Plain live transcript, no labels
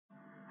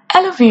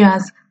Hello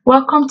viewers,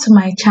 welcome to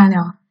my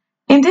channel.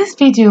 In this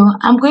video,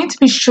 I'm going to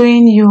be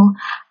showing you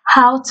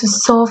how to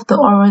solve the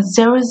ORA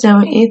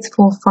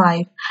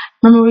 00845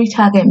 memory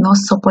target not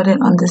supported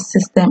on the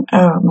system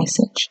error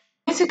message.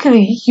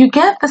 Basically, you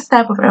get this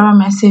type of error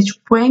message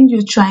when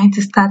you're trying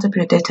to start up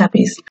your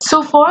database.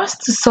 So for us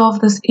to solve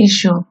this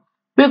issue,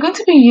 we're going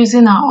to be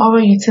using our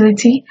ORA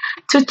utility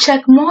to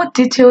check more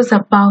details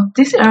about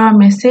this error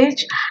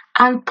message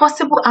and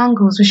possible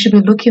angles we should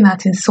be looking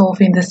at in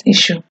solving this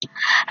issue.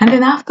 And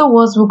then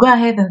afterwards, we'll go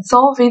ahead and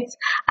solve it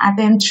and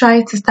then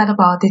try to start up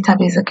our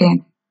database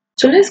again.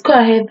 So let's go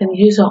ahead and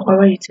use our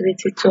ORA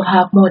utility to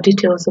have more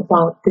details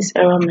about this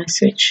error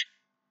message.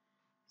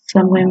 So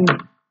I'm going to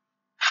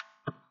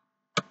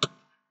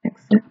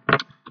exit.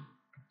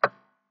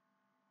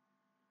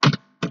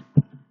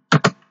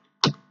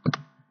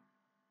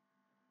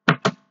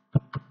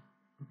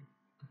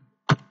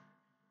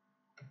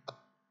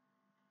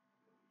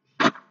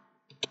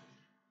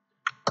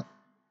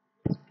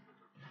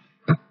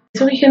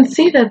 So we can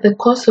see that the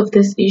cause of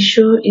this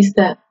issue is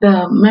that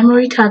the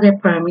memory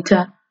target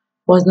parameter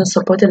was not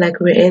supported like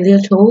we were earlier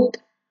told.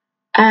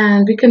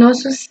 And we can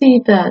also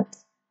see that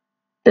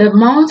the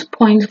mount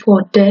point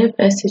for dev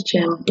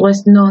SHM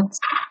was not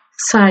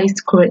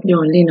sized correctly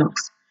on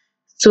Linux.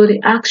 So the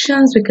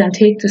actions we can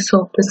take to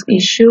solve this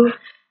issue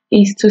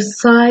is to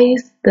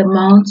size the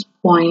mount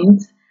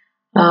point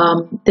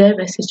dev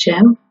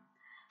SHM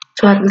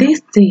to at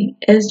least the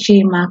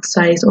SGA max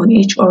size on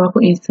each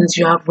Oracle instance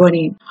you have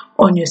running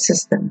on your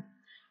system.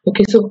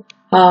 Okay, so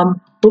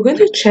we're going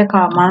to check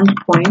our mount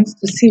points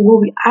to see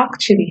what we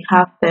actually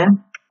have there.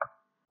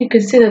 You can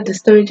see that the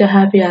storage I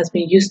have here has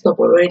been used up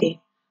already.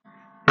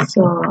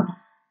 So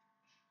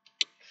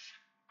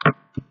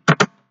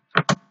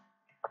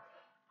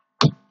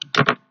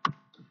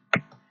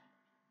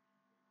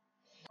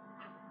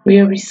we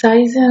are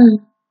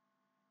resizing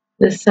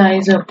the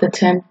size of the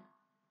 10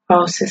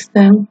 file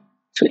system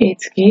to 8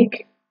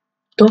 gig.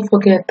 Don't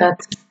forget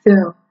that's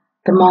still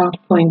the mount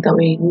point that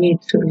we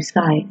need to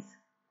resize.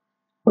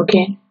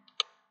 Okay,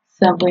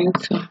 so I'm going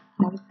to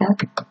have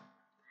that.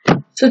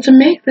 So to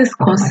make this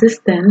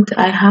consistent,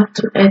 I have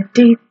to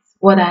edit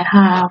what I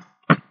have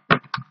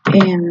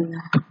in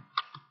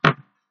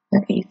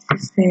the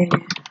etc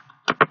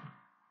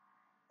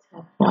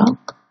tab file.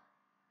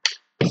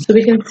 So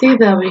we can see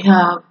that we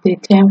have the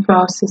 10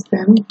 file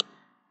system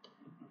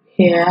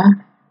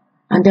here,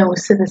 and then we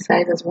set the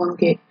size as 1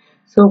 gig.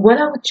 So what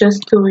I would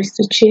just do is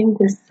to change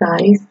this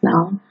size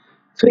now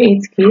to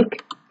 8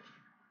 gig.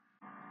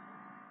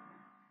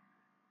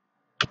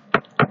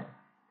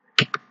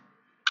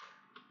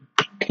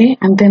 Okay,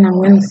 and then I'm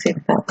going to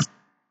save that.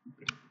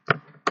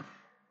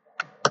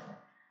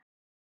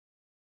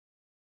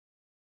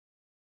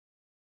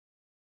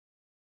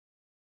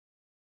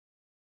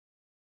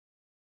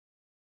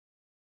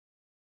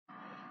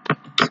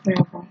 Sorry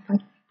about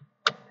that.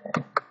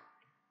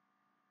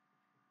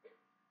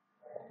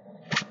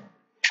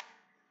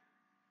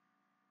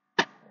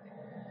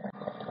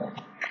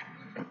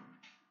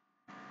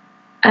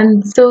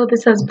 And so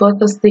this has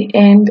brought us to the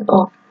end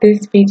of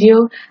this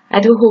video. I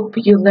do hope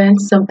you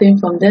learned something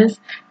from this.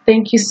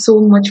 Thank you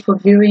so much for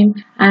viewing,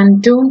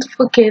 and don't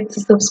forget to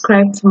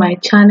subscribe to my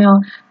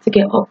channel to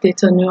get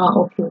updates on new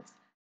uploads.